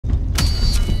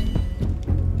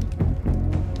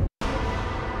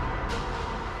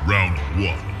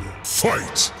1.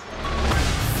 Fight!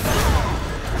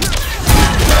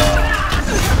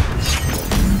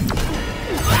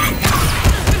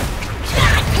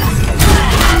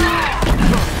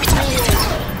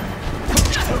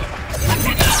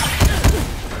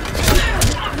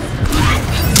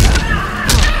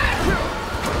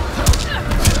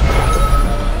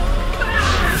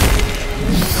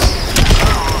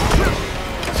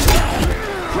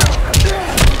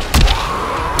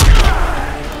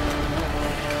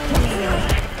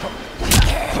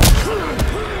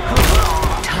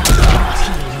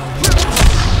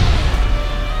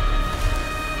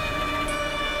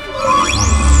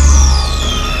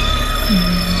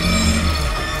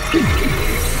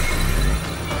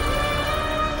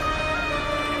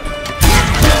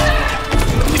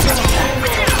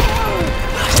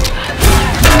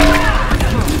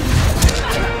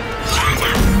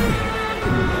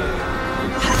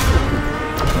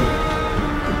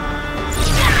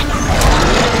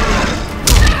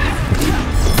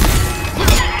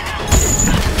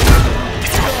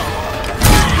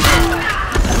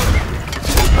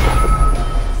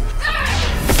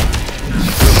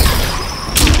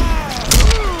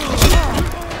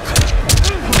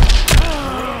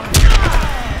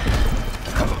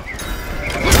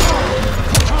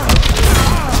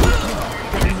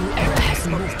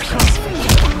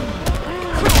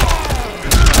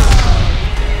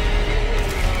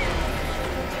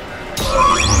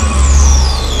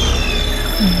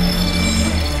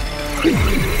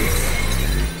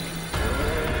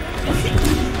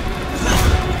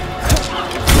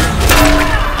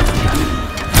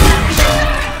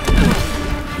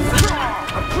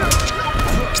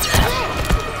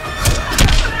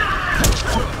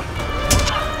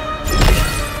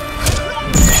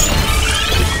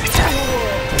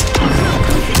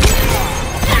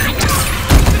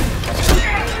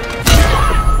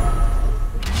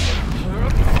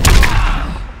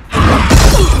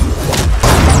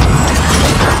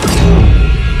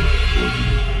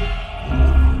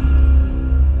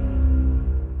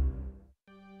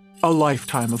 A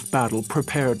lifetime of battle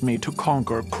prepared me to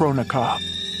conquer Kronika.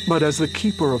 But as the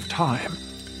keeper of time,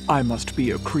 I must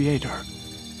be a creator,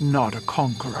 not a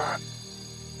conqueror.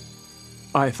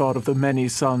 I thought of the many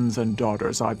sons and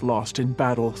daughters I've lost in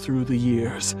battle through the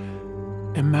years.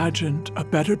 Imagined a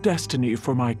better destiny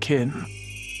for my kin.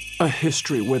 A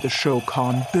history where the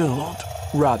Shokan build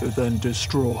rather than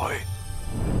destroy.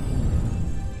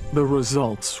 The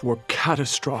results were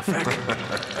catastrophic.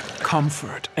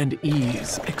 Comfort and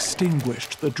ease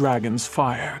extinguished the dragon's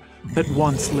fire that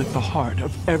once lit the heart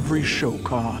of every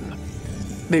Shokan.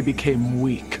 They became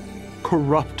weak,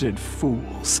 corrupted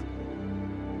fools.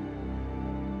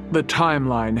 The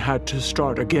timeline had to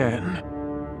start again.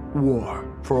 War,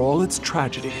 for all its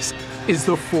tragedies, is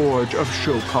the forge of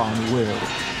Shokan will.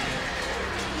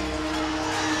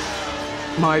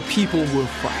 My people will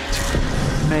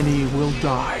fight. Many will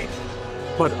die.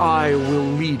 But I will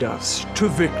lead us to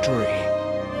victory.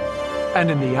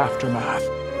 And in the aftermath,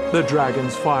 the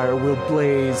dragon's fire will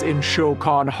blaze in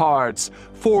Shokan hearts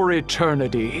for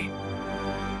eternity.